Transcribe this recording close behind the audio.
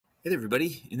Hey there,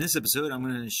 everybody. In this episode, I'm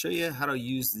going to show you how to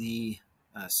use the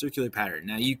circular pattern.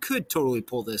 Now, you could totally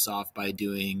pull this off by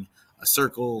doing a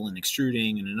circle and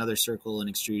extruding and another circle and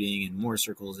extruding and more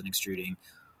circles and extruding,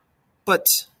 but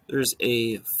there's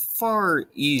a far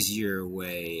easier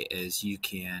way, as you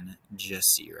can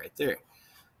just see right there.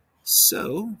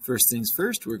 So, first things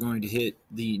first, we're going to hit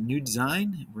the new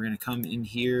design. We're going to come in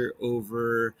here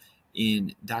over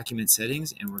in document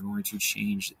settings, and we're going to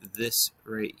change this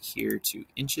right here to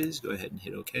inches. Go ahead and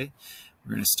hit OK.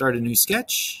 We're going to start a new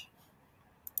sketch.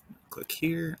 Click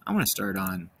here. I'm going to start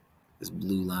on this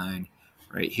blue line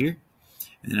right here.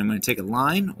 And then I'm going to take a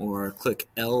line or click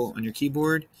L on your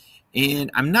keyboard. And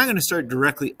I'm not going to start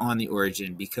directly on the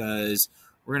origin because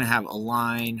we're going to have a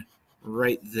line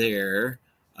right there.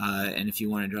 And if you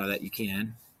want to draw that, you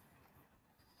can.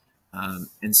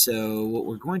 And so what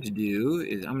we're going to do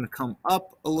is I'm going to come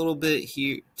up a little bit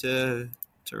here to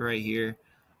right here.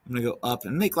 I'm going to go up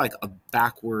and make like a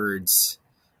backwards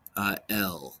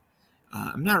L.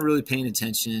 I'm not really paying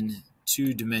attention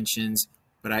to dimensions,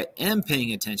 but I am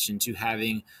paying attention to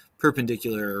having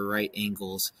perpendicular or right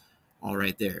angles all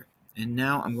right there. And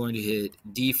now I'm going to hit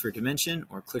D for dimension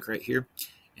or click right here.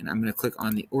 And I'm going to click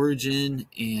on the origin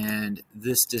and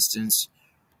this distance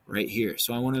right here.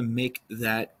 So I want to make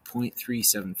that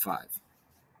 0.375.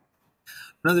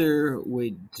 Another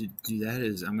way to do that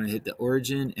is I'm going to hit the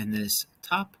origin and this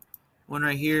top one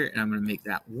right here, and I'm going to make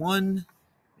that 1.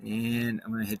 And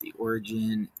I'm going to hit the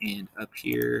origin and up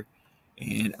here,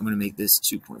 and I'm going to make this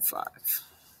 2.5. All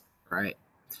right.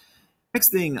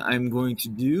 Next thing I'm going to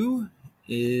do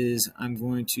is I'm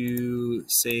going to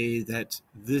say that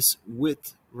this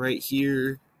width right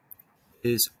here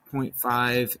is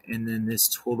 0.5, and then this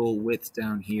total width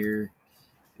down here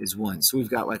is 1. So we've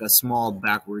got like a small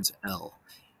backwards L.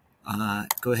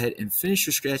 Go ahead and finish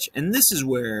your sketch, and this is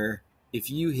where if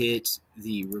you hit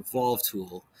the revolve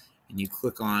tool and you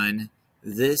click on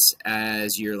this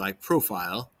as your like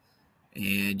profile,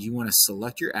 and you want to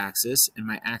select your axis, and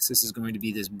my axis is going to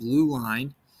be this blue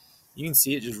line. You can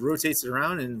see it just rotates it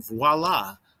around, and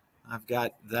voila, I've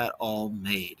got that all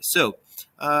made. So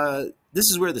this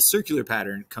is where the circular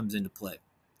pattern comes into play.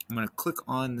 I'm going to click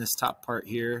on this top part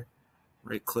here,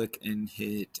 right click and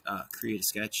hit create a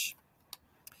sketch.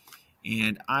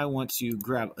 And I want to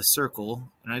grab a circle,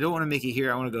 and I don't want to make it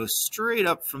here. I want to go straight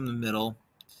up from the middle,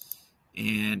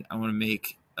 and I want to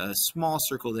make a small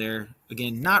circle there.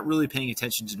 Again, not really paying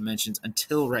attention to dimensions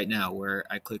until right now where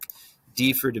I click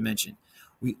D for dimension.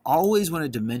 We always want a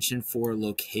dimension for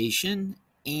location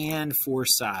and for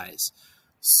size.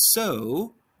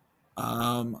 So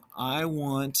I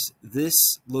want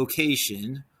this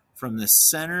location from the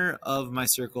center of my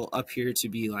circle up here to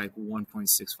be like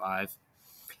 1.65.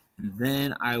 And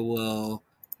then I will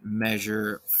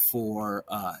measure for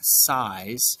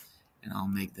size, and I'll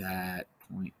make that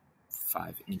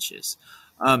 0.5 inches.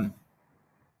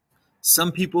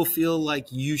 Some people feel like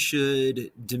you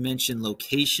should dimension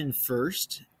location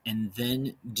first and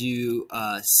then do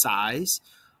size.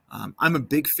 I'm a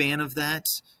big fan of that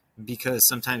because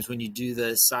sometimes when you do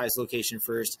the size location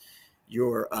first,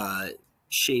 your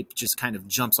shape just kind of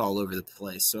jumps all over the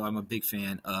place. So I'm a big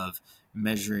fan of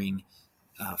measuring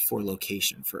for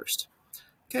location first.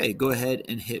 Okay, go ahead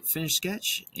and hit finish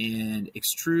sketch and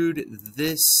extrude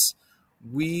this.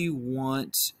 We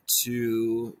want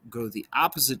to go the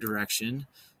opposite direction.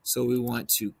 So we want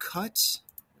to cut,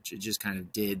 which it just kind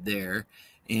of did there.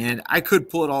 And I could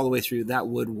pull it all the way through. That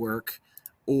would work.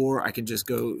 Or I can just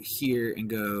go here and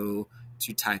go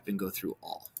to type and go through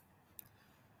all.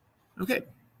 Okay,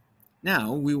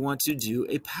 now we want to do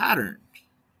a pattern.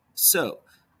 So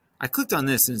I clicked on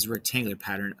this and it's a rectangular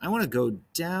pattern. I want to go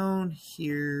down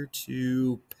here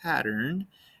to pattern.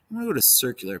 I'm going to go to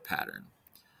circular pattern.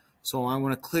 So I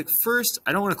want to click first.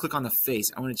 I don't want to click on the face.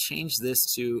 I want to change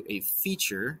this to a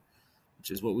feature,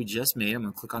 which is what we just made. I'm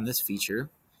going to click on this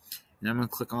feature, and I'm going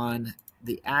to click on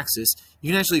the axis.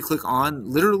 You can actually click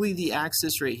on literally the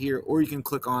axis right here, or you can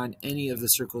click on any of the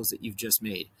circles that you've just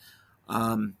made.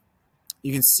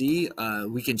 You can see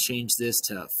we can change this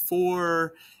to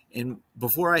 4. And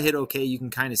before I hit OK, you can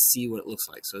kind of see what it looks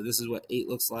like. So this is what 8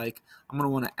 looks like. I'm going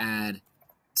to want to add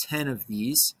 10 of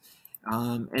these.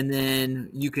 And then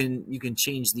you can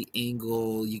change the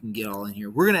angle. You can get all in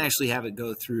here. We're going to actually have it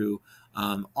go through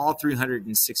all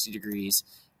 360 degrees,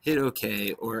 hit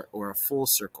OK, or a full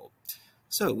circle.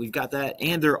 So we've got that,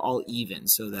 and they're all even,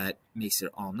 so that makes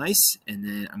it all nice. And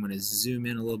then I'm going to zoom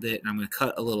in a little bit, and I'm going to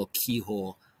cut a little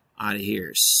keyhole out of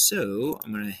here. So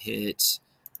I'm going to hit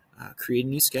create a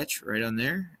new sketch right on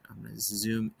there. I'm going to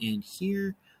zoom in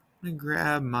here. I'm going to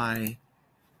grab my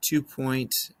 2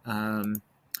 point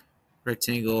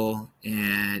rectangle,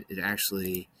 and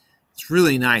it's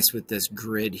really nice with this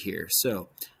grid here. So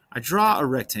I draw a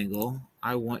rectangle.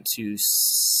 I want to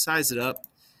size it up,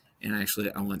 and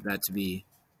actually I want that to be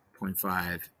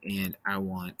 0.5, and I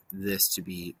want this to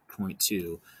be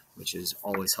 0.2, which is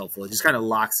always helpful. It just kind of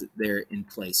locks it there in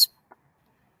place.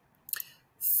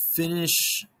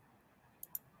 Finish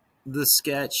the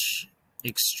sketch,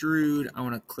 extrude. I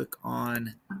want to click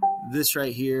on this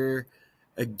right here.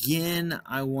 Again,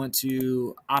 I want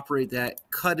to operate that,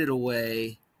 cut it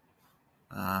away.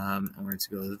 I want it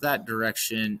to go that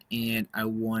direction, and I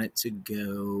want it to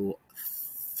go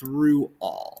through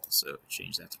all. So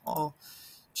change that to all,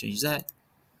 change that,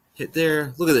 hit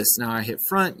there. Look at this. Now I hit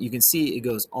front. You can see it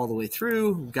goes all the way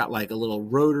through. We've got like a little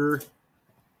rotor.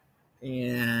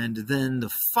 And then the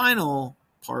final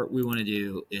part we want to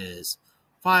do is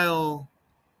file,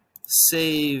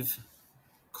 save,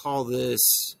 call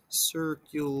this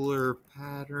circular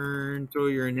pattern, throw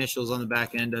your initials on the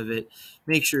back end of it,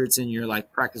 make sure it's in your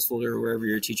like practice folder or wherever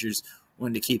your teachers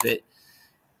wanted to keep it,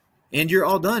 and you're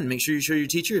all done. Make sure you show your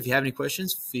teacher. If you have any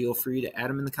questions, feel free to add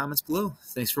them in the comments below.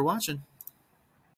 Thanks for watching.